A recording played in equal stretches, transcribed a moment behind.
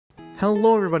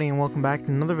Hello everybody and welcome back to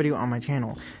another video on my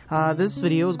channel. This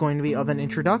video is going to be of an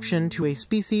introduction to a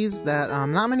species that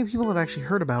not many people have actually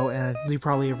heard about, as you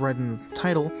probably have read in the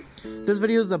title. This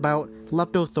video is about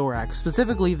Leptothorax,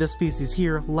 specifically this species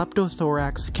here,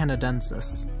 Leptothorax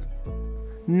canadensis.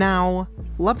 Now,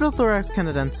 Leptothorax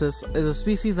canadensis is a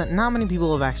species that not many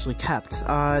people have actually kept.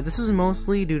 This is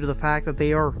mostly due to the fact that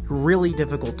they are really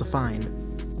difficult to find.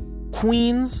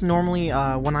 Queens, normally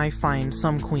when I find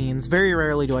some queens, very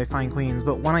rarely do I find queens,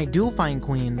 but when I do find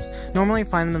queens, normally I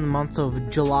find them in the months of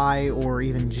July or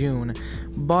even June.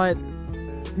 But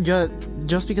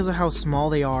just because of how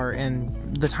small they are and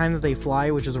the time that they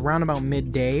fly, which is around about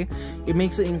midday, it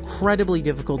makes it incredibly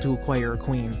difficult to acquire a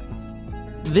queen.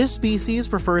 This species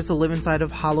prefers to live inside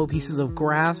of hollow pieces of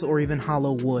grass or even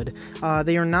hollow wood.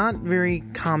 They are not very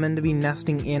common to be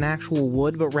nesting in actual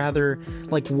wood, but rather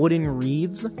like wooden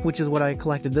reeds, which is what I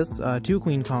collected this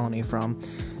 2-queen colony from.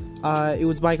 It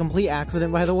was by complete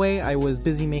accident, by the way. I was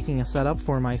busy making a setup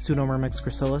for my Pseudomyrmex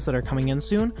gracilis that are coming in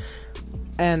soon,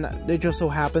 and it just so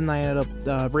happened I ended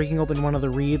up breaking open one of the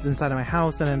reeds inside of my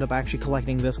house and ended up actually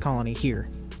collecting this colony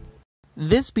here.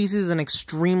 This species is an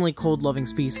extremely cold-loving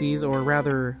species, or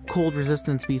rather,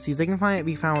 cold-resistant species. They can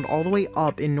be found all the way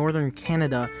up in northern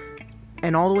Canada,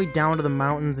 and all the way down to the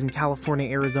mountains in California,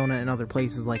 Arizona, and other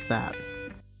places like that.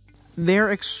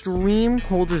 Their extreme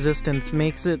cold resistance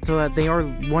makes it so that they are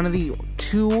one of the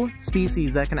 2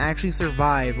 species that can actually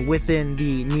survive within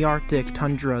the Nearctic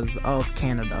tundras of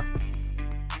Canada.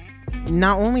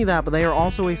 Not only that, but they are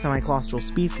also a semi-claustral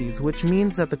species, which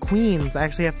means that the queens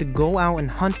actually have to go out and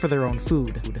hunt for their own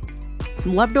food.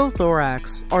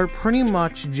 Leptothorax are pretty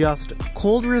much just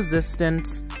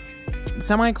cold-resistant,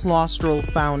 semi-claustral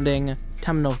founding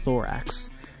temnothorax,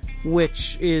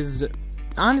 which is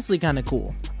honestly kind of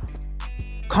cool.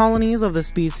 Colonies of the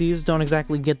species don't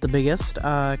exactly get the biggest.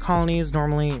 Colonies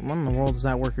normally... What in the world is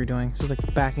that worker doing? She's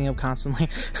like backing up constantly.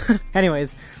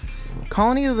 Anyways...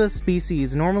 Colonies of this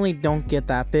species normally don't get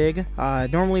that big,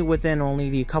 normally within only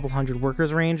the couple hundred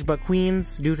workers range, but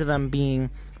queens, due to them being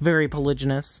very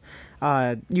polygynous,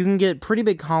 you can get pretty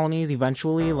big colonies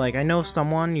eventually. Like, I know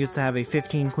someone used to have a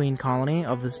 15-queen colony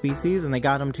of the species, and they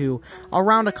got them to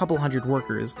around a couple hundred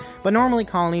workers, but normally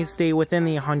colonies stay within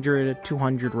the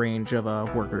 100-200 range of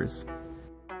workers.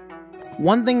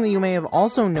 One thing that you may have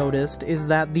also noticed is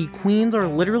that the queens are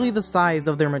literally the size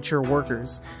of their mature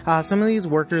workers. Some of these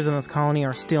workers in this colony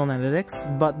are still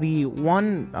netedics, but the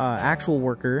one actual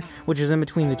worker, which is in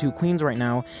between the 2 queens right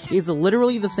now, is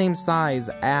literally the same size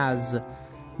as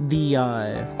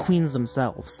the queens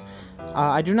themselves.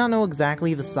 I do not know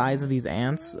exactly the size of these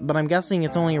ants, but I'm guessing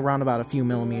it's only around about a few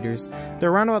millimeters.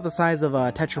 They're around about the size of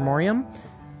a tetramorium,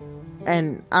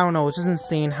 and I don't know, it's just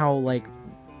insane how, like,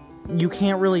 you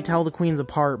can't really tell the queens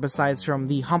apart besides from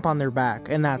the hump on their back,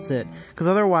 and that's it. Because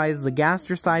otherwise, the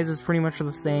gaster size is pretty much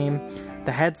the same,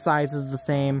 the head size is the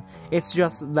same, it's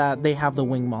just that they have the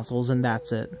wing muscles, and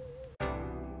that's it.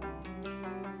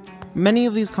 Many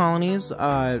of these colonies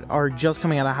are just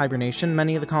coming out of hibernation.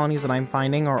 Many of the colonies that I'm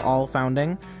finding are all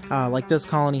founding. Like this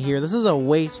colony here. This is a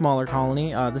way smaller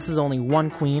colony. This is only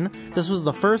 1 queen. This was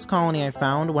the first colony I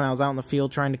found when I was out in the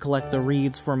field trying to collect the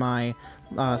reeds for my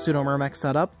Pseudomyrmex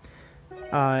setup.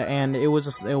 And it was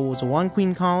a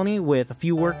 1-queen colony with a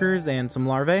few workers and some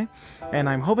larvae, and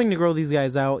I'm hoping to grow these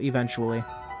guys out eventually.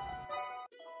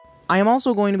 I am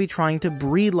also going to be trying to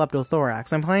breed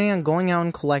Leptothorax. I'm planning on going out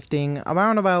and collecting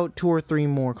around about 2 or 3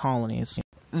 more colonies.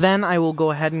 Then I will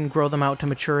go ahead and grow them out to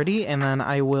maturity, and then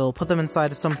I will put them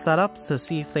inside of some setups to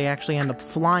see if they actually end up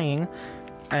flying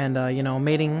and, you know,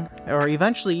 mating, or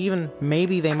eventually even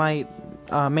maybe they might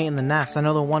mate in the nest. I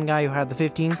know the one guy who had the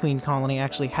 15-queen colony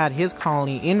actually had his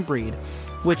colony inbreed,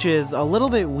 which is a little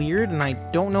bit weird, and I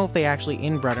don't know if they actually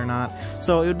inbred or not.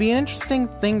 So it would be an interesting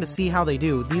thing to see how they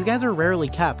do. These guys are rarely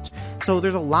kept, so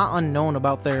there's a lot unknown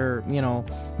about their, you know,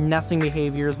 nesting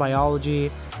behaviors, biology,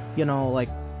 you know, like,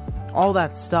 all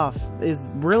that stuff is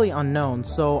really unknown.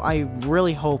 So I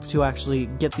really hope to actually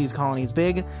get these colonies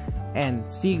big and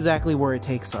see exactly where it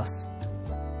takes us.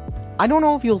 I don't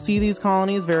know if you'll see these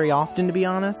colonies very often, to be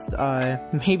honest.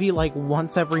 Maybe like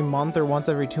once every month or once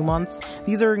every 2 months.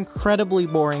 These are incredibly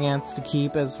boring ants to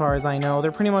keep, as far as I know.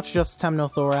 They're pretty much just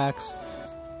temnothorax.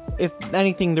 If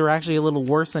anything, they're actually a little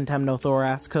worse than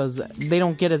temnothorax, because they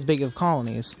don't get as big of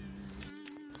colonies.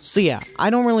 So yeah,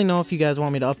 I don't really know if you guys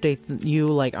want me to update you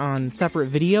like on separate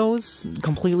videos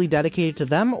completely dedicated to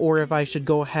them, or if I should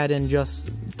go ahead and just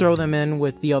throw them in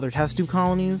with the other test tube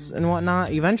colonies and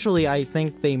whatnot. Eventually, I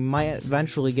think they might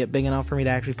eventually get big enough for me to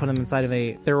actually put them inside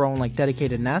of their own like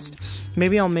dedicated nest.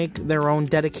 Maybe I'll make their own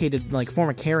dedicated like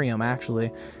formicarium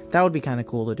actually. That would be kind of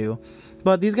cool to do.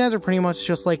 But these guys are pretty much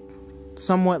just like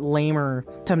somewhat lamer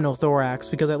Temnothorax,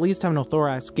 because at least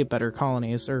Temnothorax get better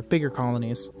colonies, or bigger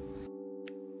colonies.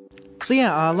 So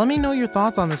yeah, let me know your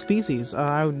thoughts on the species.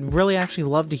 I would really actually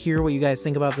love to hear what you guys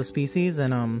think about the species,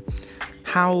 and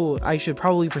how I should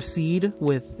probably proceed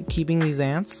with keeping these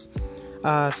ants.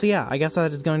 So yeah, I guess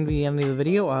that is going to be the end of the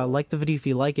video. Like the video if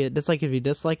you like it, dislike it if you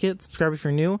dislike it, subscribe if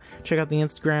you're new, check out the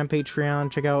Instagram,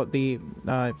 Patreon, check out the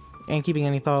Ant Keeping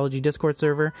Ornithology Discord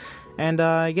server, and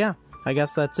yeah, I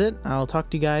guess that's it. I'll talk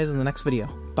to you guys in the next video.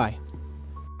 Bye.